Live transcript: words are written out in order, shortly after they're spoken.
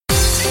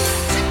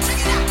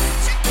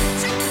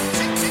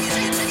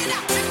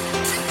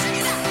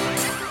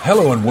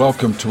Hello and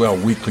welcome to our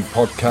weekly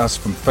podcast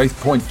from Faith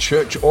Point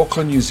Church,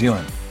 Auckland, New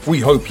Zealand. We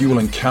hope you will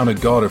encounter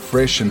God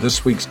afresh in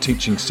this week's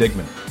teaching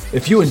segment.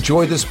 If you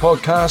enjoy this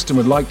podcast and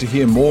would like to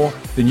hear more,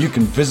 then you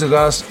can visit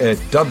us at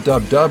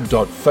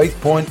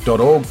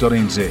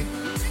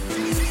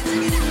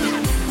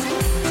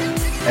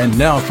www.faithpoint.org.nz. And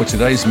now for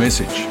today's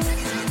message.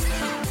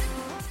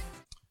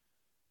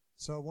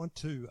 So I want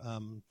to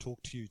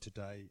talk to you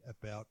today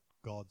about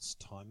God's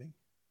timing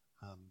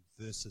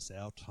versus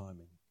our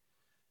timing.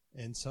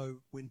 And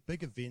so when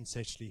big events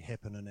actually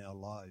happen in our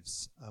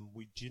lives,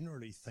 we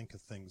generally think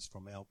of things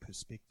from our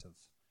perspective.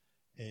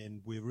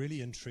 And we're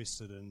really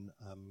interested in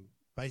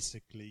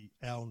basically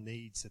our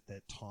needs at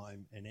that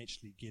time and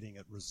actually getting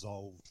it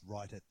resolved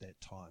right at that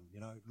time.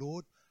 You know,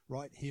 Lord,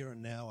 right here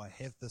and now I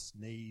have this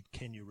need,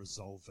 can you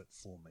resolve it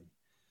for me?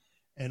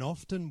 And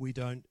often we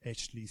don't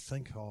actually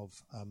think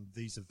of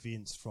these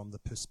events from the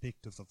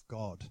perspective of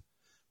God.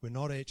 We're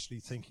not actually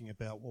thinking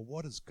about, well,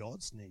 what is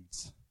God's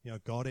needs? You know,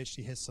 God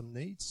actually has some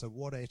needs, so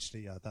what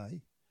actually are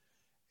they?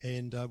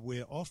 And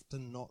we're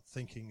often not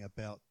thinking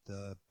about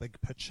the big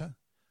picture.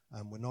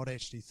 We're not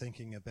actually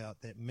thinking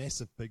about that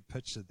massive big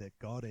picture that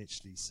God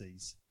actually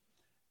sees.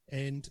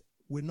 And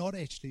we're not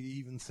actually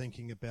even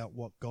thinking about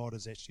what God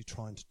is actually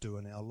trying to do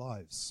in our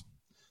lives.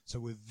 So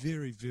we're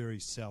very, very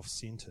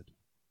self-centered.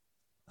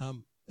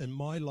 In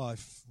my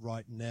life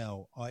right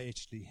now, I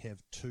actually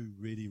have two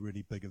really,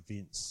 really big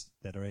events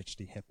that are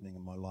actually happening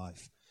in my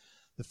life.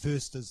 The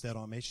first is that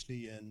I'm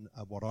actually in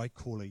what I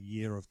call a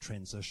year of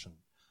transition.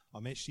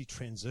 I'm actually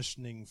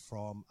transitioning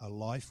from a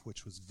life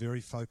which was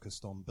very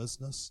focused on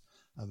business,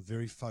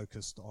 very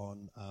focused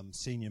on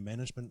senior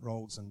management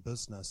roles in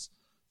business,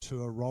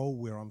 to a role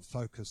where I'm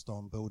focused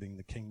on building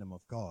the kingdom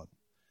of God.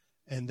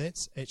 And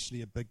that's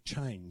actually a big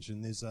change.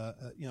 And there's a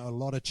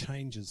lot of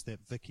changes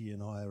that Vicky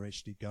and I are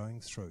actually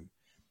going through.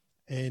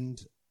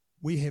 And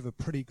we have a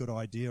pretty good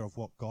idea of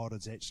what God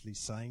is actually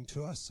saying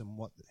to us and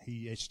what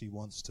he actually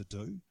wants to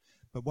do.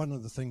 But one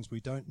of the things we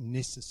don't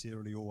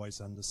necessarily always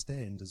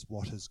understand is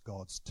what is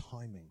God's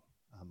timing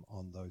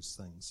on those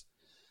things.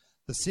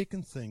 The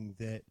second thing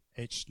that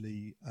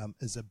actually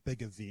is a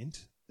big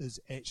event is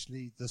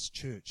actually this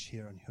church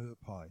here in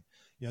Huapai.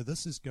 You know,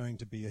 this is going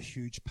to be a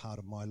huge part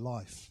of my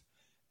life.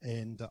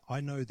 And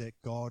I know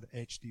that God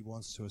actually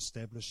wants to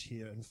establish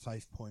here in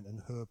Faith Point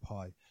in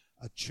Huapai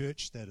a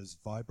church that is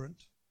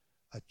vibrant,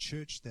 a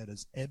church that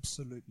is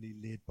absolutely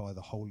led by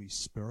the Holy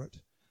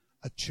Spirit,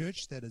 a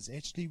church that is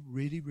actually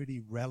really, really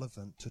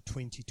relevant to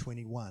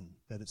 2021,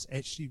 that it's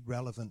actually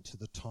relevant to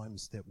the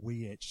times that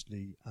we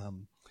actually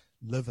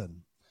live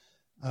in.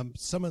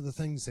 Some of the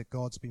things that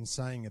God's been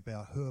saying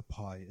about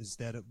Huapai is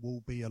that it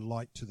will be a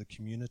light to the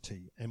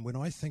community. And when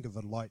I think of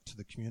a light to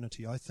the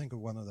community, I think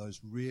of one of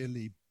those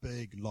really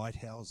big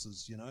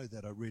lighthouses, you know,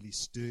 that are really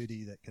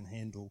sturdy, that can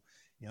handle,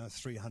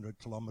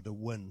 300-kilometer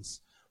winds,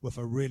 with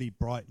a really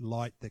bright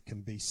light that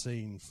can be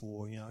seen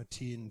for,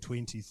 10,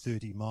 20,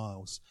 30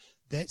 miles.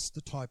 That's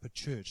the type of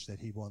church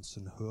that he wants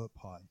in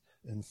Huapai,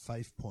 in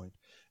Faith Point.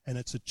 And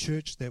it's a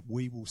church that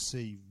we will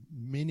see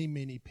many,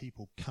 many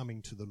people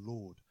coming to the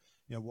Lord.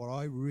 You know, what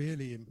I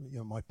really,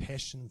 my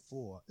passion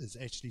for is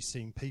actually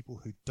seeing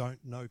people who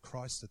don't know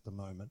Christ at the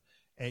moment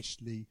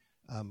actually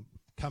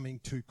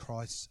coming to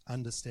Christ,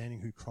 understanding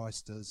who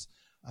Christ is,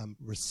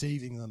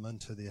 receiving them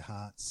into their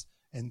hearts,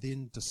 and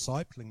then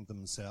discipling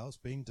themselves,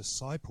 being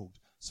discipled,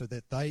 so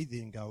that they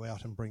then go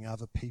out and bring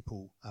other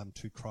people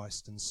to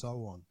Christ and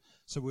so on.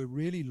 So we're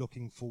really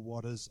looking for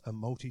what is a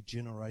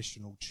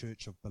multi-generational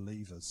church of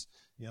believers.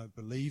 You know,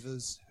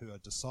 believers who are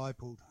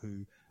discipled,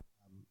 who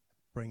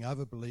bring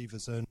other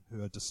believers in,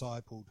 who are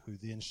discipled, who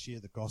then share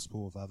the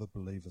gospel with other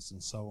believers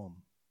and so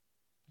on.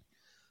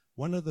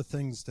 One of the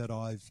things that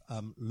I've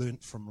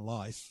learnt from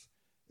life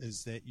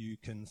is that you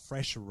can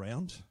thrash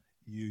around.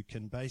 You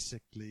can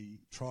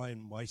basically try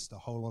and waste a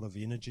whole lot of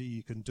energy.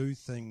 You can do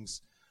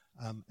things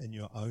in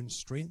your own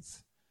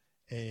strength,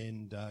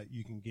 and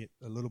you can get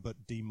a little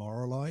bit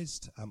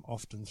demoralized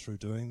often through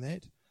doing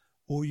that.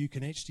 Or you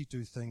can actually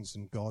do things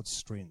in God's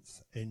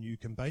strength, and you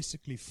can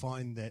basically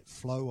find that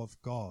flow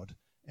of God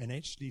and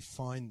actually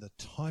find the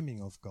timing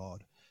of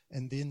God.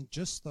 And then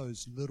just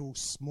those little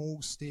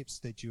small steps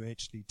that you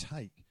actually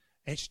take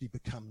actually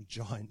become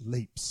giant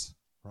leaps,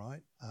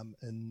 right,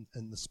 in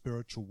the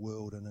spiritual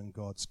world and in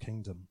God's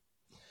kingdom.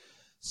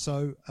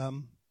 So,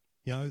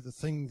 the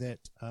thing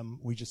that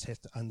we just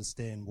have to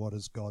understand, what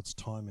is God's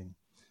timing.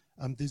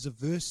 There's a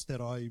verse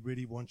that I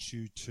really want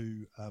you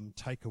to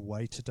take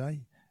away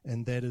today,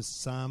 and that is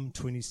Psalm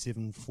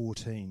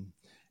 27:14,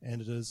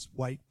 and it is,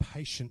 "Wait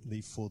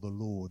patiently for the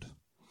Lord.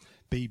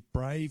 Be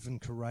brave and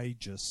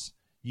courageous.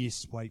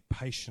 Yes, wait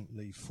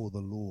patiently for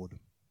the Lord."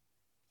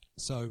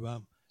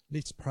 So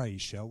let's pray,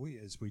 shall we,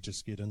 as we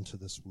just get into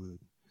this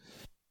word.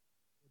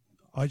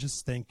 I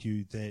just thank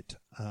you that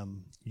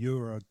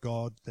you're a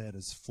God that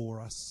is for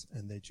us,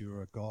 and that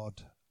you're a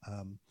God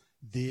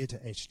there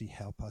to actually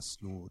help us,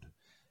 Lord.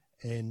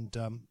 And,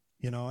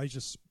 I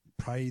just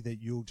pray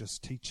that you'll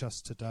just teach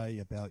us today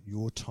about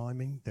your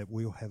timing, that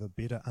we'll have a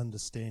better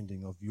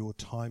understanding of your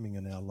timing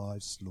in our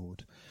lives,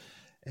 Lord.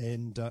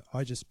 And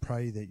I just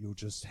pray that you'll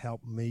just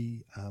help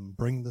me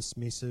bring this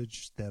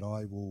message, that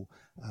I will,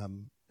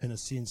 in a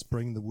sense,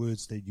 bring the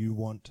words that you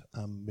want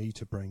me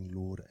to bring,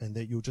 Lord, and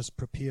that you'll just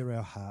prepare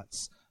our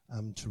hearts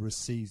to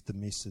receive the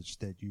message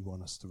that you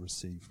want us to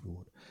receive,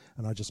 Lord.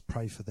 And I just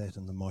pray for that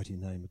in the mighty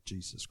name of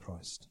Jesus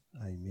Christ.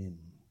 Amen.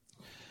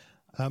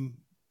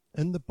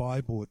 In the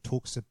Bible, it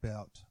talks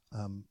about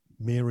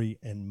Mary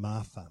and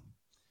Martha,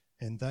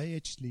 and they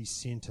actually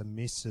sent a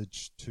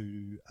message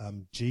to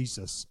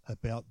Jesus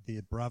about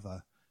their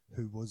brother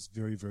who was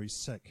very, very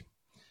sick.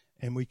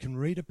 And we can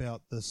read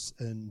about this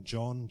in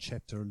John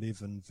chapter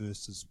 11,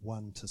 verses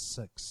 1 to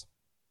 6.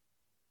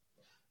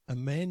 A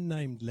man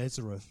named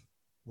Lazarus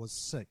was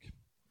sick.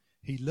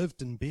 He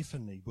lived in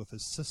Bethany with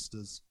his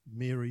sisters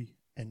Mary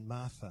and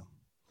Martha.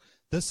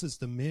 This is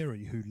the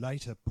Mary who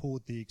later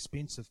poured the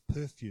expensive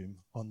perfume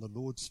on the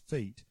Lord's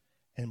feet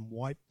and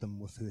wiped them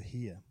with her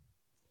hair.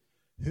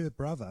 Her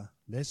brother,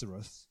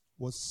 Lazarus,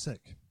 was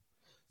sick.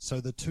 So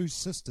the two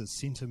sisters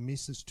sent a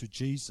message to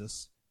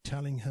Jesus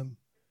telling him,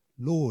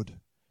 "Lord,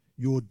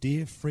 your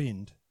dear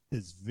friend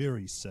is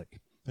very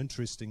sick."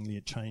 Interestingly,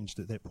 it changed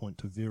at that point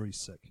to very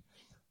sick.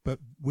 But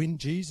when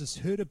Jesus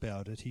heard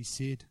about it, he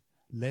said,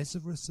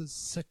 "Lazarus'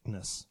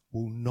 sickness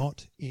will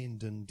not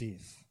end in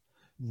death.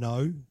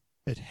 No,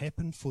 it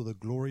happened for the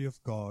glory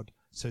of God,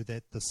 so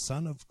that the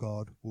Son of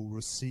God will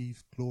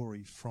receive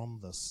glory from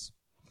this."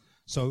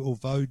 So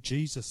although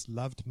Jesus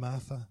loved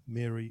Martha,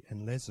 Mary,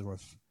 and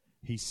Lazarus,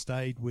 he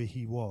stayed where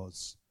he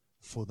was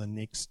for the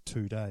next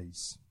 2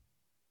 days.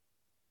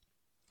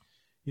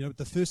 You know,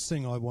 the first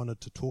thing I wanted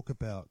to talk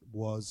about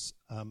was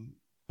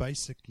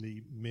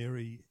basically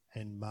Mary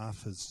and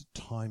Martha's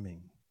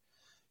timing.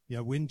 You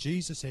know, when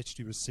Jesus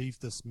actually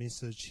received this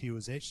message, he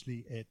was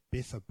actually at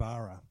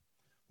Bethabara,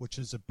 which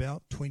is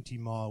about 20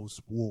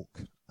 miles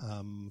walk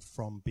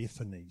from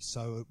Bethany.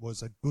 So it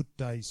was a good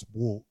day's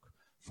walk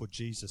for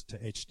Jesus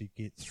to actually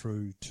get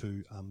through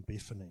to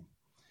Bethany.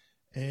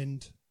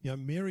 And, you know,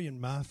 Mary and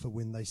Martha,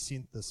 when they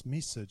sent this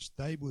message,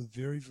 they were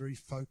very, very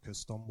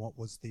focused on what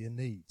was their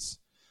needs.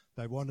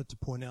 They wanted to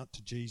point out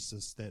to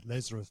Jesus that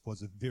Lazarus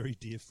was a very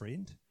dear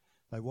friend.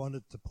 They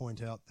wanted to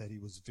point out that he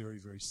was very,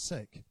 very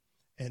sick.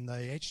 And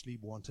they actually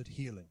wanted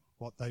healing.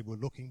 What they were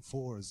looking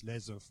for is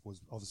Lazarus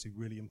was obviously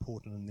really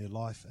important in their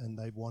life, and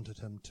they wanted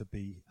him to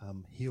be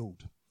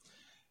healed.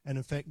 And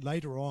in fact,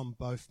 later on,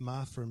 both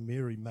Martha and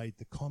Mary made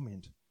the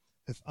comment,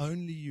 "If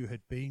only you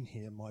had been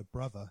here, my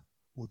brother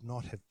would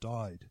not have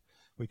died."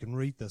 We can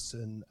read this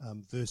in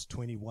verse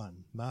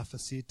 21. Martha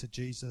said to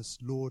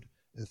Jesus, "Lord,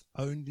 if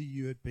only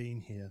you had been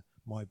here,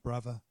 my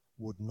brother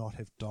would not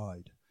have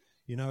died."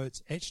 You know,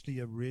 it's actually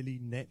a really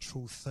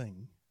natural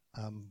thing,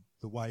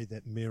 the way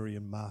that Mary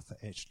and Martha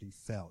actually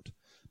felt.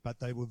 But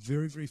they were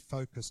very, very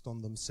focused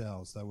on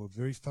themselves. They were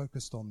very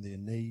focused on their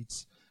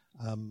needs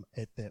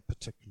at that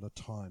particular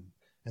time.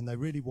 And they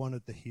really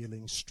wanted the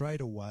healing straight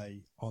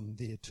away on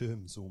their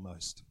terms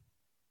almost.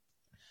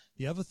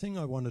 The other thing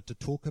I wanted to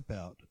talk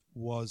about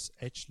was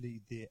actually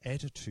their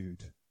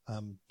attitude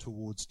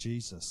towards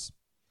Jesus.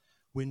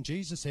 When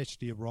Jesus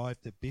actually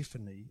arrived at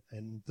Bethany,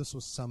 and this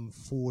was some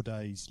 4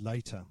 days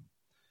later,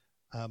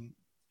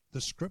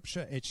 the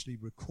scripture actually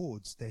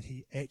records that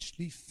he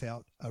actually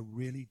felt a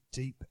really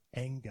deep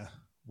anger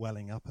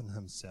welling up in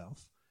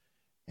himself,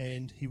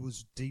 and he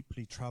was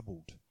deeply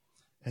troubled.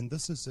 And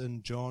this is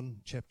in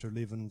John chapter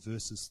 11,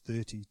 verses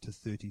 30 to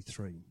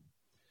 33.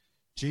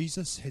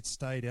 Jesus had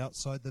stayed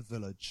outside the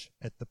village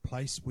at the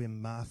place where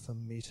Martha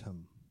met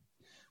him.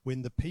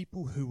 When the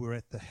people who were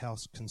at the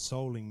house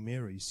consoling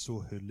Mary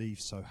saw her leave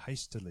so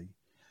hastily,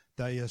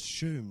 they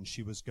assumed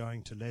she was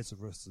going to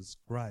Lazarus'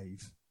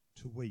 grave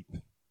to weep.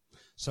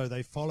 So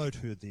they followed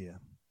her there.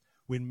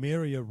 When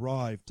Mary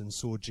arrived and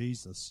saw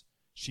Jesus,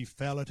 she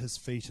fell at his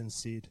feet and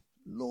said,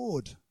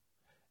 "Lord,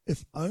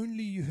 if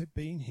only you had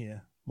been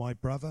here, my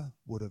brother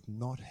would have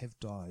not have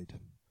died."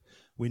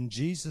 When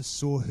Jesus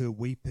saw her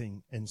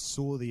weeping and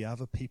saw the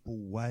other people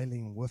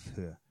wailing with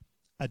her,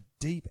 a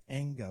deep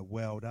anger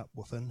welled up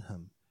within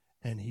him,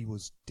 and he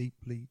was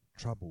deeply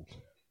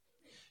troubled.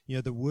 You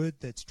know, the word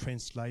that's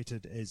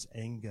translated as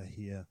anger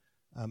here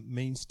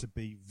means to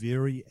be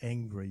very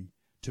angry,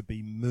 to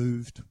be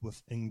moved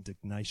with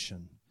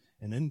indignation.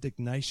 And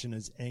indignation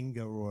is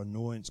anger or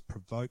annoyance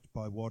provoked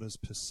by what is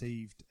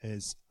perceived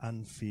as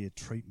unfair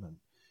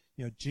treatment.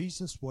 You know,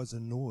 Jesus was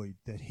annoyed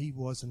that he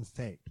was in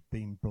fact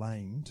being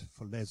blamed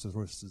for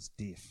Lazarus'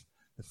 death.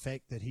 The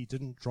fact that he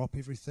didn't drop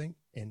everything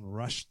and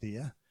rush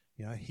there,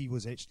 you know, he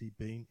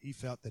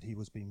felt that he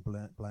was being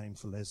blamed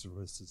for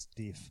Lazarus'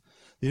 death.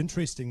 The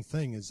interesting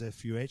thing is,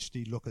 if you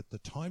actually look at the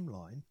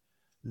timeline,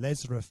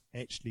 Lazarus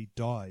actually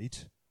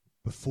died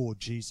before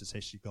Jesus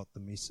actually got the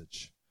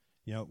message.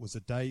 You know, it was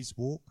a day's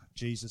walk.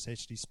 Jesus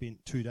actually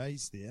spent 2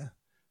 days there,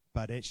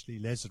 but actually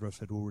Lazarus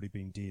had already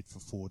been dead for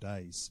 4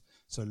 days.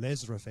 So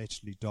Lazarus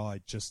actually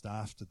died just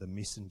after the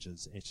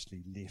messengers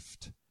actually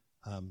left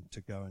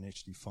to go and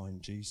actually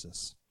find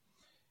Jesus.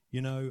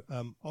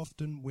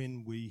 Often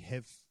when we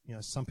have,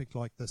 something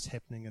like this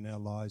happening in our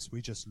lives,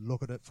 we just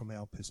look at it from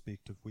our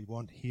perspective. We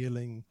want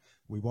healing.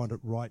 We want it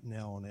right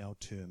now on our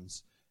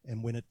terms.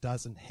 And when it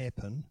doesn't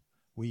happen,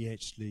 we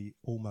actually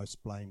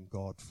almost blame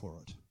God for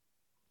it.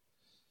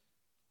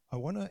 I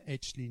want to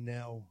actually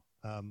now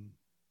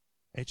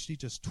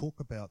just talk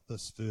about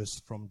this verse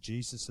from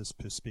Jesus'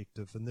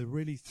 perspective. And there are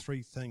really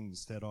three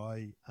things that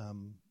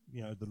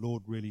the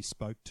Lord really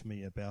spoke to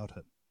me about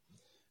it.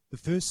 The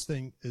first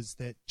thing is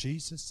that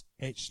Jesus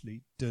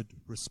actually did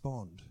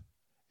respond.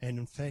 And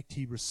in fact,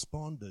 he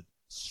responded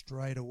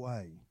straight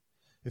away.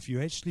 If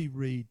you actually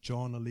read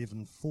John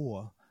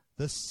 11:4,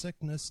 this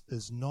sickness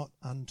is not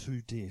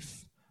unto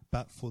death,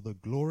 but for the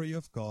glory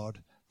of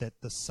God,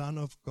 that the Son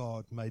of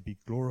God may be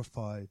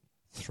glorified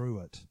through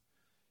it.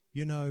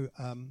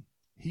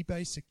 He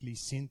basically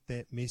sent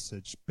that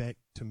message back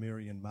to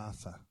Mary and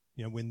Martha.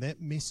 When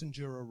that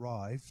messenger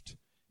arrived,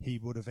 he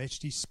would have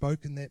actually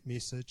spoken that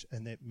message,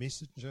 and that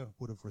messenger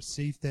would have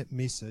received that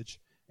message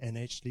and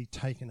actually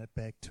taken it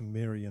back to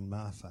Mary and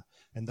Martha.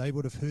 And they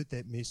would have heard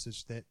that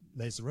message that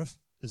Lazarus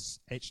is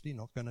actually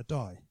not going to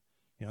die,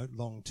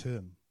 long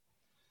term.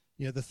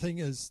 The thing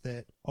is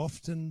that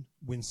often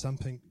when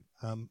something,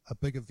 a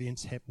big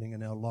event's happening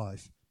in our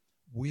life,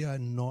 we are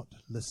not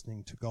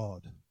listening to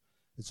God.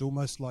 It's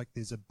almost like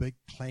there's a big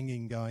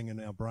clanging going in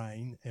our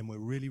brain, and we're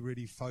really,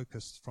 really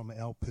focused from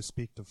our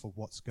perspective of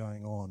what's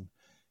going on.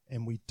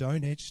 And we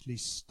don't actually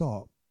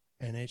stop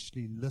and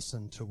actually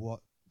listen to what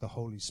the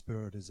Holy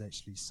Spirit is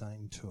actually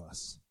saying to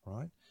us,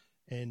 right?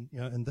 And,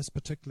 in this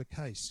particular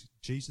case,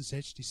 Jesus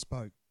actually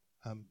spoke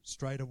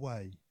straight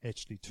away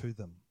actually to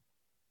them.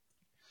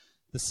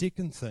 The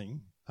second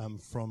thing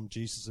from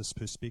Jesus'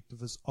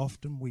 perspective is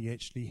often we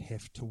actually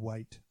have to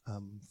wait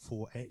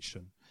for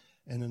action.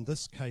 And in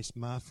this case,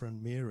 Martha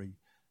and Mary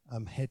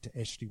had to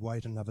actually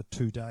wait another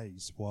 2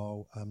 days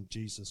while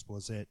Jesus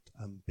was at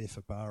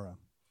Bethabara.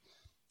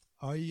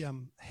 I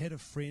had a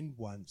friend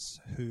once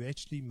who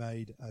actually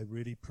made a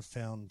really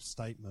profound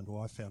statement,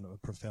 or I found it a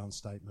profound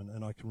statement,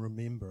 and I can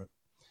remember it.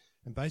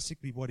 And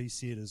basically what he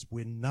said is,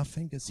 when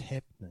nothing is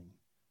happening,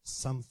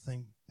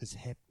 something is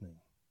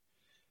happening.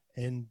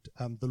 And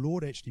the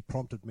Lord actually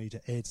prompted me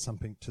to add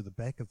something to the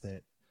back of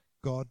that.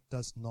 God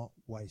does not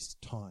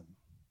waste time.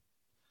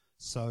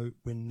 So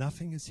when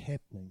nothing is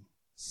happening,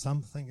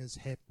 something is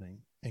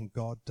happening, and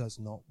God does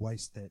not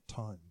waste that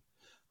time.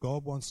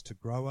 God wants to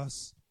grow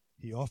us.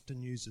 He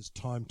often uses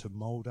time to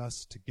mold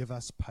us, to give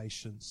us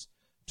patience,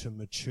 to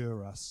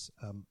mature us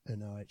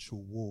in our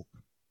actual walk.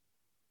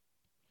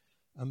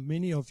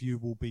 Many of you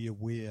will be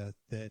aware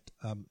that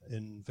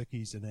in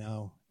Vicky's and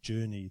our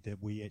journey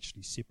that we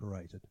actually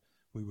separated.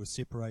 We were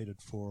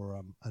separated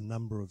for a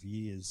number of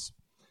years.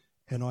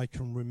 And I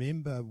can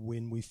remember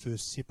when we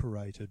first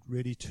separated,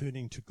 really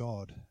turning to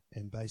God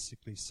and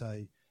basically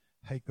say,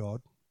 hey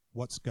God,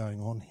 what's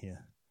going on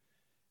here?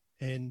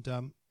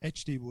 And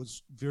actually it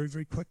was very,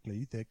 very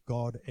quickly that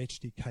God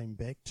actually came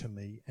back to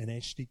me and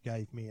actually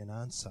gave me an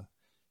answer.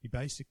 He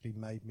basically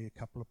made me a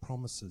couple of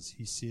promises.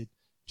 He said,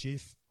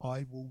 Jeff,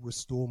 I will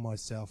restore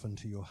myself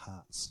into your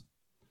hearts.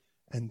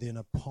 And then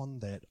upon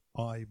that,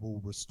 I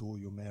will restore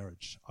your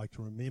marriage. I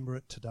can remember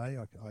it today.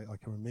 I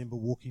can remember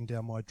walking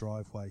down my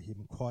driveway,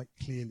 him quite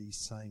clearly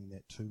saying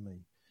that to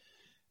me.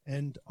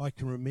 And I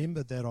can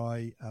remember that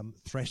I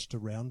thrashed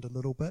around a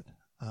little bit.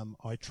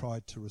 I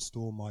tried to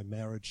restore my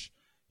marriage,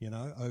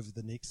 over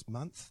the next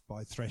month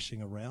by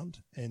thrashing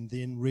around, and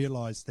then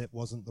realized that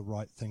wasn't the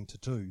right thing to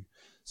do.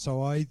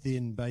 So I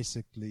then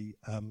basically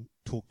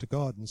talked to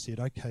God and said,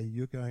 okay,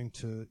 you're going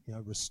to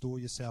restore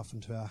yourself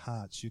into our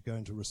hearts. You're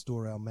going to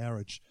restore our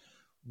marriage.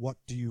 What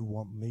do you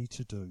want me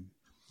to do?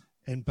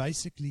 And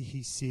basically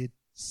he said,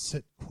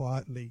 sit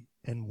quietly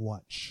and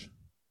watch,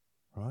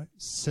 right?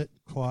 Sit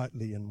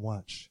quietly and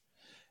watch.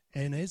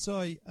 And as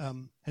I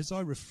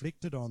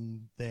reflected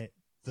on that,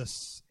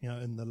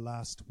 in the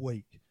last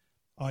week,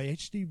 I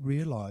actually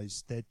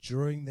realized that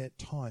during that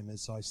time,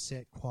 as I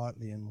sat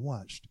quietly and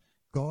watched,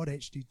 God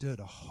actually did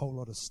a whole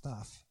lot of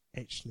stuff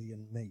actually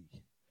in me.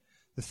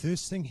 The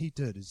first thing he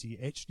did is he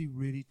actually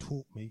really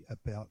taught me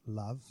about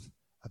love,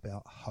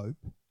 about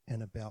hope,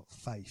 and about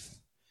faith.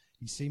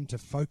 He seemed to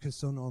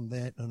focus on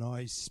that, and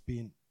I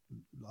spent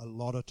a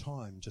lot of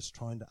time just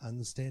trying to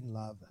understand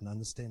love and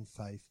understand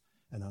faith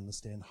and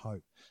understand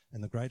hope.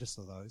 And the greatest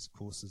of those, of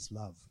course, is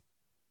love.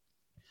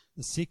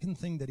 The second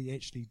thing that he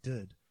actually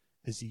did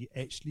is he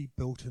actually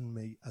built in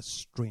me a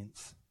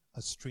strength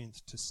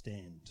to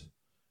stand,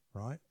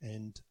 right?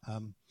 And,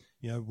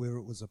 where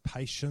it was a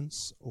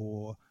patience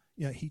or,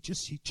 he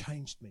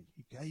changed me.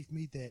 He gave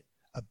me that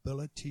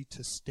ability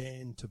to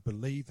stand, to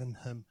believe in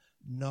him,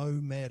 no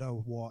matter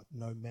what,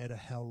 no matter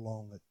how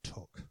long it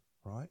took,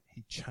 right?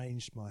 He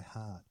changed my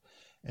heart.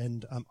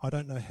 And I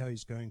don't know how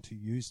he's going to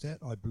use that.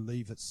 I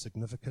believe it's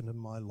significant in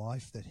my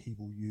life that he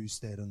will use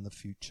that in the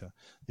future,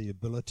 the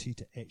ability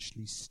to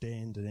actually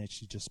stand and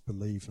actually just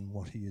believe in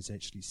what he is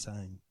actually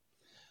saying.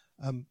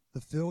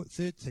 The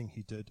third thing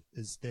he did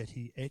is that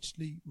he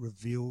actually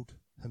revealed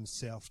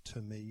himself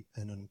to me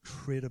in an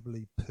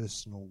incredibly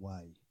personal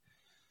way.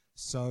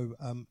 So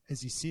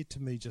as he said to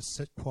me, just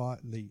sit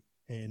quietly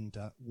and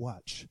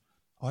watch,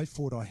 I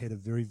thought I had a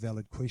very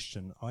valid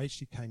question. I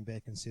actually came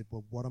back and said,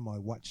 well, what am I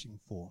watching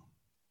for?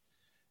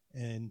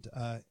 And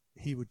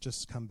he would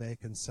just come back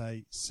and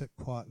say, sit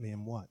quietly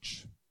and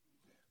watch,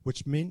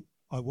 which meant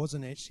I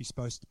wasn't actually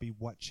supposed to be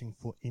watching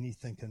for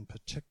anything in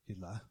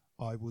particular.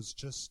 I was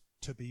just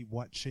to be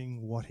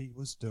watching what he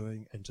was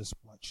doing and just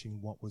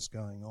watching what was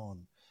going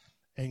on.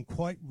 And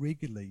quite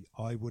regularly,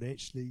 I would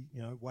actually,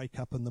 wake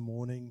up in the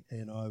morning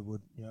and I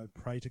would,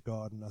 pray to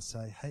God and I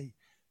say, hey,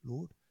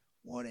 Lord,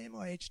 what am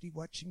I actually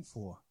watching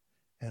for?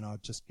 And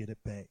I'd just get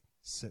it back,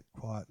 sit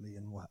quietly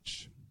and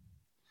watch.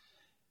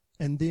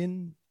 And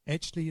then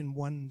actually in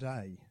one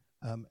day,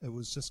 it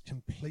was just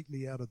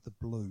completely out of the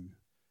blue.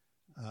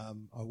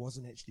 I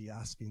wasn't actually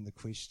asking the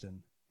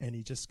question. And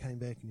he just came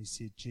back and he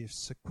said, Jeff,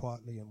 sit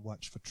quietly and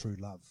watch for true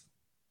love.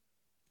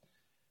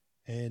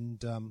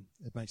 And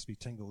it makes me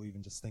tingle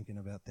even just thinking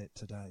about that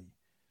today.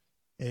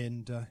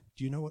 And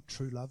do you know what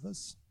true love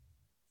is?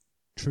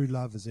 True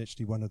love is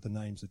actually one of the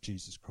names of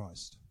Jesus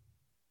Christ.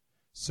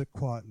 Sit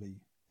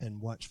quietly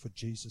and watch for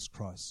Jesus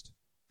Christ,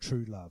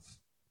 true love,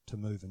 to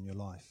move in your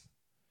life.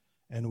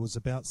 And it was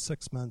about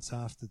 6 months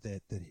after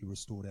that that he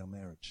restored our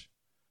marriage,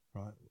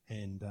 right?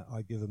 And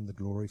I give him the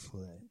glory for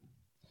that.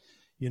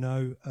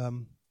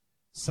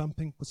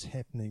 Something was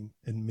happening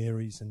in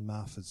Mary's and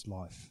Martha's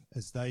life.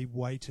 As they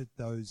waited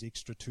those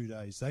extra 2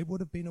 days, they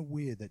would have been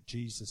aware that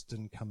Jesus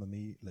didn't come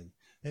immediately.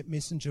 That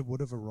messenger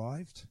would have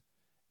arrived,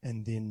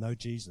 and then no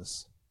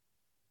Jesus.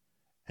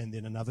 And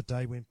then another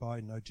day went by,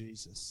 no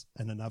Jesus.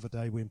 And another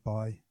day went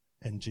by,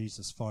 and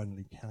Jesus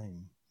finally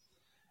came.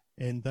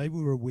 And they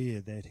were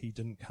aware that he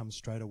didn't come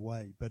straight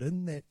away. But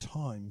in that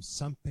time,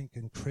 something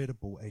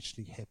incredible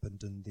actually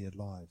happened in their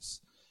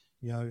lives.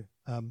 You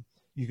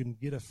can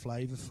get a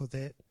flavor for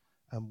that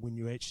when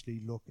you actually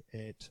look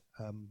at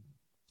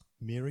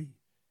Mary.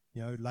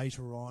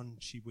 Later on,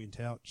 she went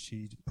out.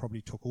 She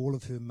probably took all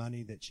of her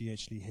money that she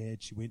actually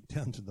had. She went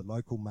down to the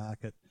local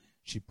market.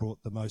 She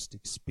brought the most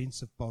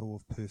expensive bottle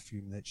of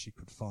perfume that she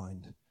could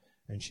find,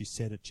 and she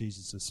sat at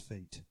Jesus'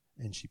 feet,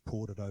 and she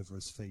poured it over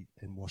his feet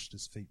and washed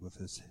his feet with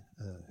her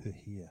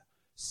hair.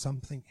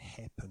 Something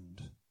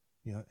happened,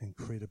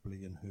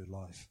 incredibly in her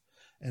life.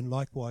 And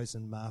likewise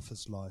in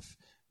Martha's life,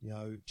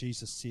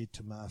 Jesus said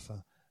to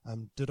Martha,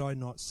 did I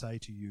not say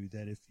to you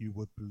that if you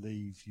would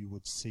believe, you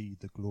would see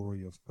the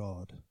glory of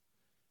God?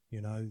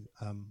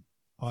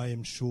 I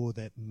am sure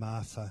that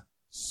Martha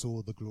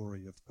saw the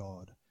glory of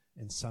God,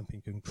 and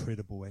something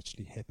incredible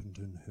actually happened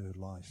in her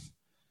life.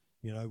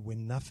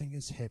 When nothing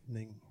is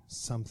happening,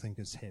 something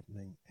is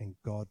happening, and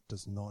God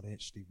does not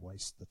actually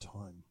waste the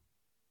time.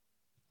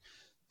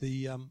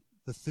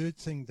 The third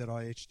thing that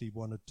I actually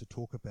wanted to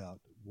talk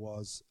about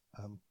was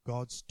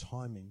God's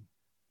timing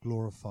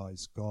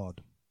glorifies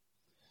God.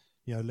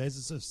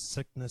 Lazarus'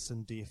 sickness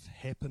and death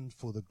happened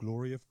for the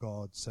glory of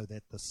God, so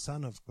that the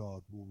Son of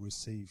God will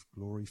receive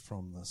glory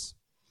from this.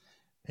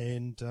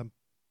 And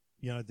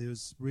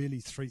there's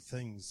really three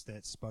things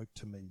that spoke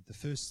to me. The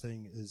first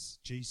thing is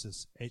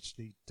Jesus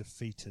actually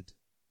defeated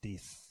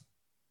death,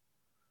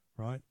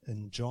 right?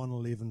 In John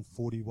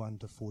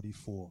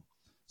 11:41-44.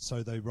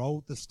 So they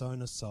rolled the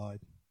stone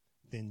aside.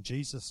 Then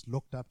Jesus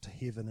looked up to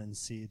heaven and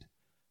said,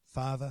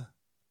 Father,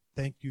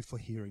 thank you for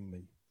hearing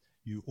me.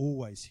 You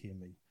always hear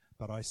me,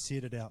 but I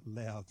said it out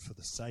loud for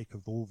the sake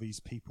of all these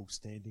people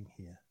standing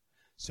here,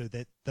 so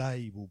that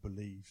they will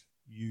believe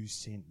you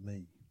sent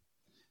me.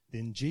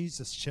 Then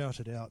Jesus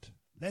shouted out,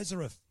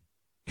 Lazarus,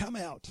 come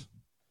out!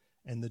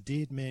 And the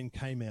dead man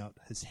came out,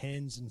 his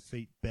hands and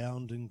feet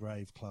bound in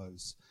grave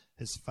clothes,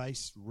 his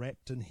face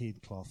wrapped in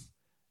headcloth.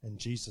 And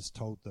Jesus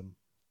told them,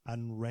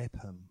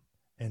 unwrap him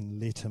and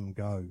let him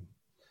go.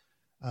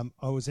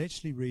 I was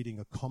actually reading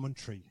a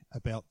commentary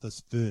about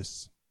this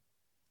verse,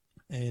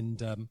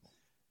 and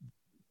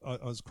I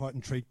was quite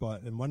intrigued by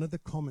it. And one of the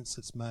comments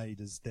that's made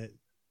is that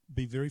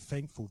be very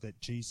thankful that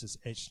Jesus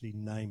actually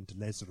named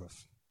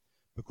Lazarus.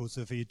 Because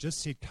if he had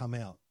just said, come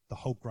out, the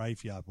whole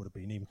graveyard would have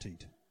been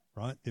emptied,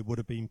 right? There would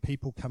have been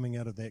people coming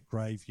out of that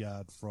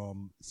graveyard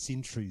from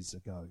centuries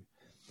ago.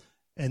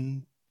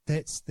 And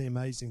that's the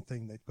amazing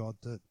thing that God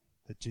did,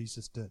 that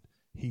Jesus did.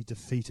 He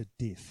defeated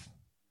death,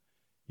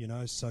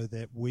 so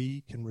that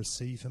we can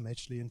receive him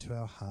actually into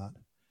our heart,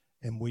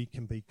 and we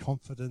can be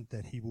confident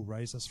that he will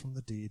raise us from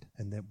the dead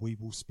and that we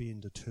will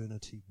spend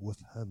eternity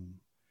with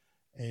him.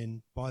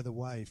 And by the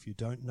way, if you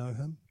don't know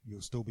him,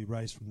 you'll still be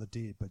raised from the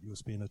dead, but you'll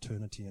spend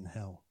eternity in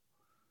hell.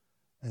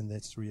 And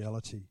that's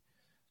reality.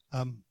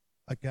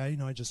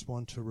 Again, I just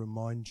want to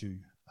remind you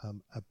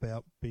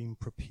about being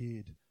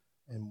prepared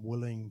and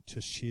willing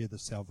to share the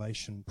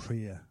salvation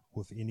prayer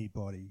with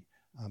anybody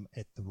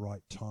at the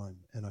right time.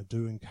 And I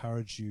do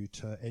encourage you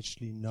to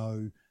actually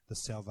know the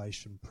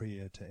salvation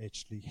prayer, to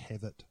actually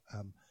have it,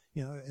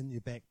 in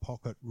your back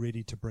pocket,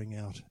 ready to bring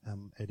out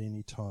at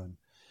any time.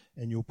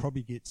 And you'll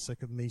probably get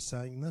sick of me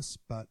saying this,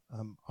 but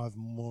I've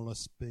more or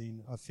less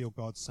I feel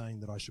God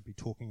saying that I should be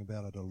talking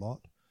about it a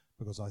lot,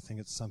 because I think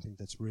it's something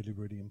that's really,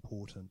 really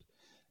important.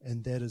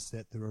 And that is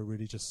that there are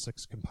really just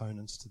 6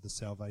 components to the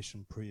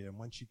salvation prayer. And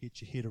once you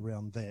get your head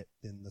around that,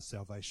 then the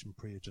salvation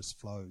prayer just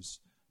flows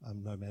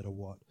no matter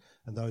what.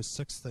 And those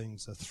 6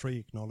 things are 3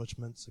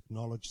 acknowledgements: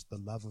 acknowledge the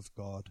love of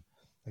God,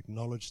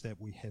 acknowledge that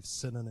we have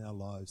sin in our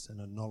lives,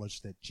 and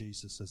acknowledge that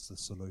Jesus is the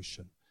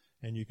solution.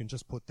 And you can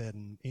just put that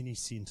in any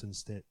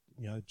sentence that,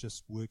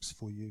 just works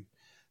for you.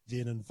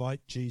 Then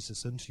invite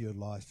Jesus into your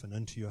life and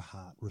into your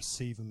heart.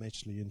 Receive him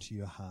actually into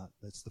your heart.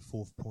 That's the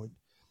 4th point.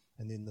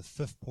 And then the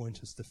 5th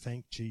point is to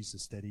thank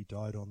Jesus that he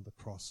died on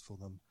the cross for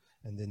them.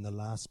 And then the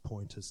last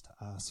point is to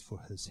ask for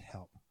his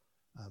help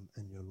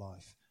in your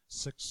life.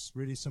 6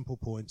 really simple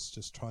points.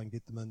 Just try and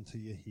get them into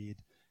your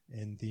head.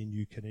 And then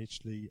you can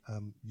actually,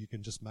 you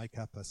can just make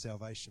up a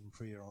salvation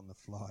prayer on the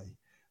fly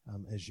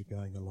as you're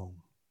going along.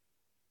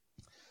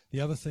 The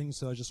other things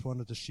that I just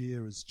wanted to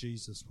share is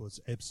Jesus was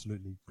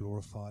absolutely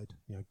glorified.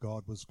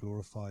 God was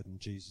glorified and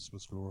Jesus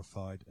was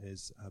glorified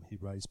as he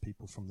raised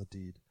people from the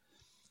dead.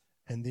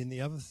 And then the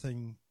other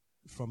thing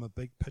from a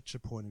big picture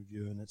point of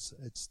view, and it's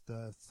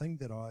the thing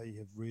that I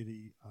have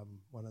really,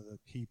 one of the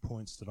key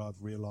points that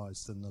I've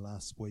realized in the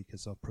last week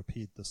as I've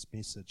prepared this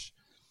message,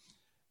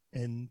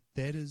 and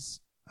that is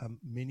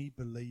many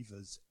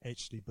believers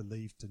actually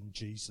believed in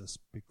Jesus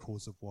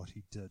because of what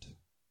he did.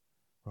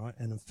 Right?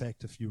 And in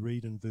fact, if you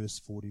read in verse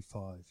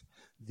 45,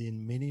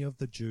 then many of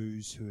the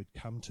Jews who had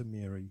come to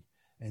Mary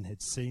and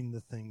had seen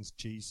the things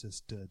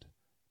Jesus did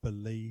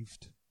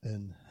believed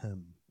in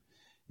him.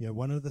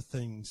 One of the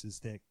things is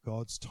that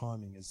God's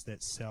timing is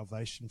that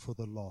salvation for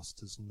the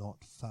lost is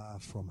not far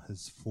from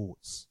his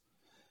thoughts.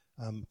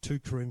 2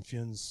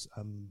 Corinthians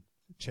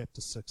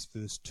chapter 6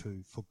 verse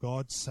 2, for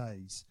God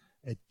says,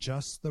 at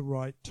just the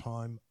right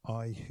time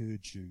I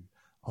heard you.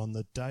 On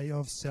the day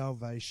of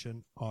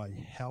salvation I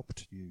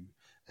helped you.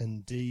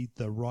 Indeed,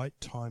 the right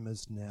time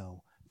is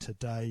now.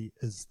 Today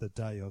is the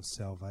day of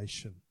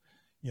salvation.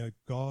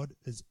 God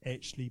is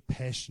actually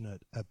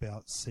passionate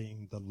about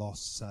seeing the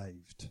lost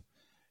saved.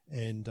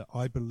 And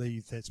I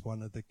believe that's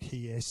one of the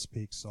key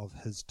aspects of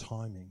his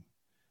timing,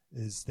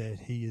 is that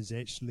he is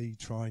actually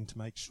trying to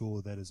make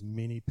sure that as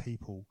many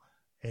people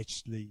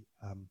actually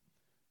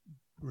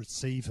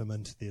receive him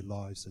into their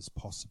lives as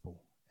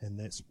possible. And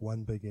that's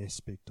one big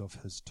aspect of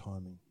his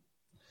timing.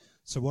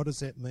 So what does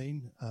that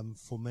mean?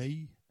 For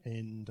me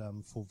and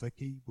for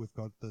Vicky, we've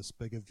got this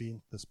big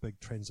event, this big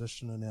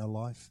transition in our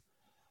life.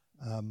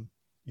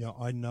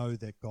 I know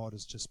that God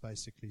is just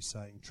basically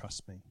saying,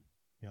 trust me.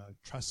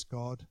 Trust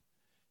God.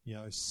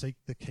 Seek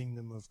the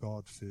kingdom of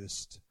God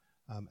first,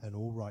 and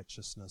all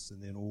righteousness,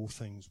 and then all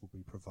things will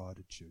be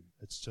provided you.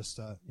 It's just,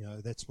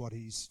 that's what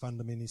he's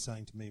fundamentally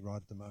saying to me right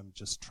at the moment.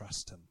 Just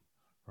trust him,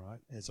 right?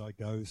 As I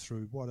go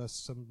through what are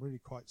some really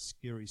quite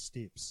scary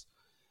steps.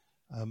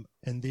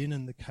 And then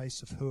in the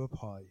case of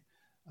Huapai,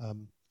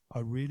 I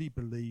really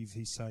believe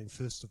he's saying,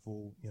 first of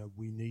all,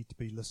 we need to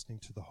be listening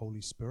to the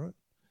Holy Spirit.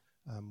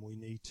 We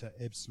need to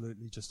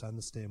absolutely just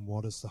understand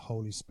what is the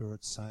Holy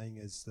Spirit saying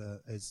as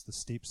the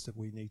steps that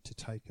we need to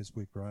take as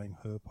we're growing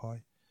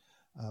Huapai.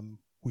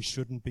 We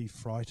shouldn't be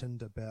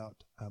frightened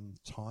about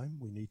time.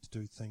 We need to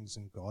do things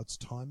in God's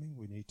timing.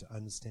 We need to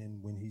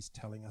understand when he's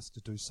telling us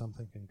to do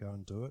something and go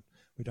and do it.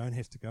 We don't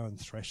have to go and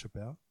thrash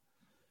about.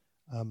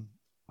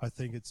 I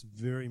think it's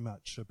very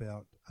much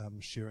about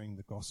sharing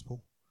the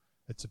gospel.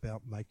 It's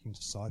about making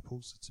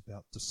disciples. It's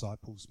about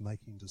disciples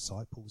making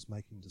disciples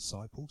making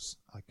disciples.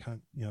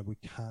 We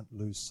can't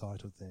lose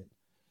sight of that.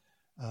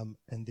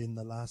 And then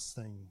the last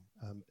thing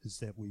is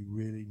that we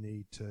really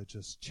need to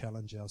just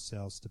challenge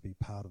ourselves to be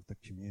part of the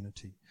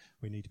community.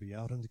 We need to be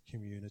out in the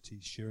community,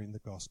 sharing the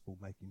gospel,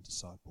 making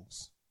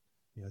disciples.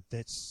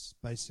 That's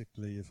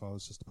basically, if I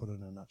was just to put it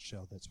in a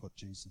nutshell, it's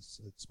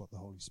what the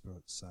Holy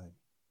Spirit's saying.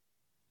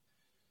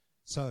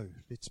 So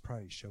let's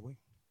pray, shall we?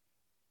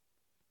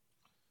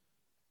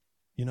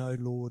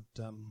 Lord,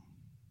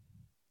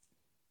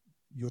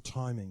 your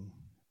timing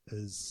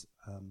is,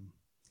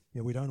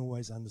 we don't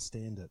always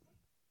understand it.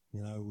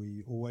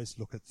 We always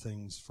look at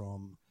things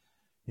from,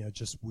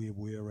 just where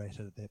we're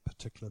at that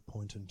particular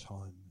point in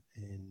time.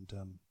 And,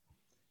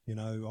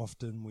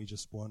 often we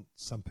just want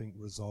something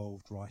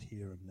resolved right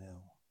here and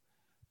now.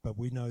 But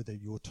we know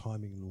that your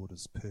timing, Lord,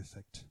 is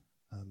perfect,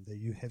 that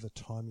you have a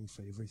timing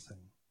for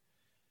everything.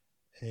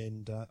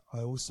 And I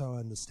also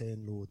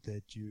understand, Lord,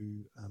 that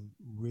you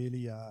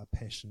really are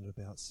passionate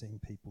about seeing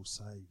people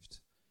saved.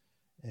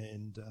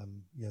 And,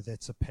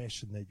 that's a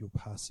passion that you're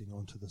passing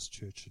on to this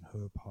church in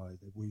Huapai,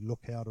 that we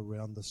look out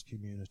around this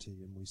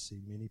community and we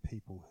see many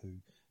people who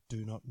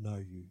do not know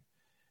you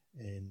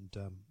and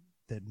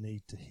that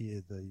need to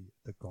hear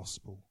the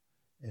gospel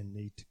and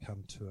need to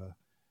come to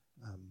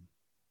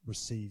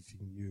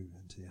receiving you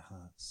into their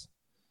hearts.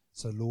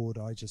 So, Lord,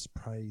 I just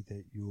pray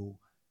that you'll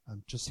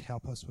just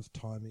help us with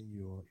timing.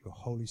 Your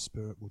Holy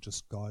Spirit will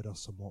just guide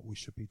us on what we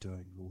should be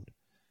doing, Lord.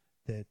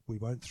 That we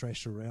won't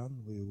thrash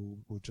around.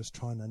 We'll just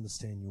try and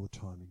understand your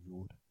timing,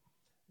 Lord.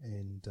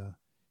 And,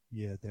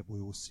 that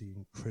we will see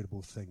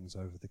incredible things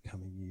over the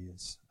coming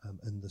years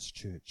in this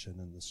church and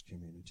in this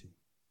community.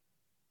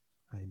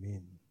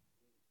 Amen.